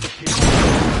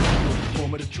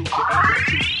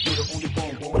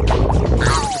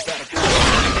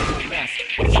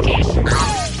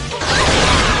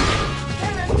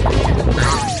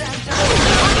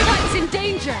 Everyone's in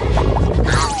danger. Single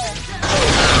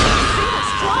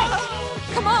strike.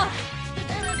 Come on.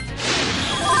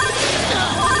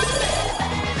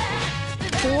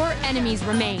 Four enemies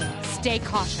remain. Stay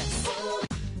cautious.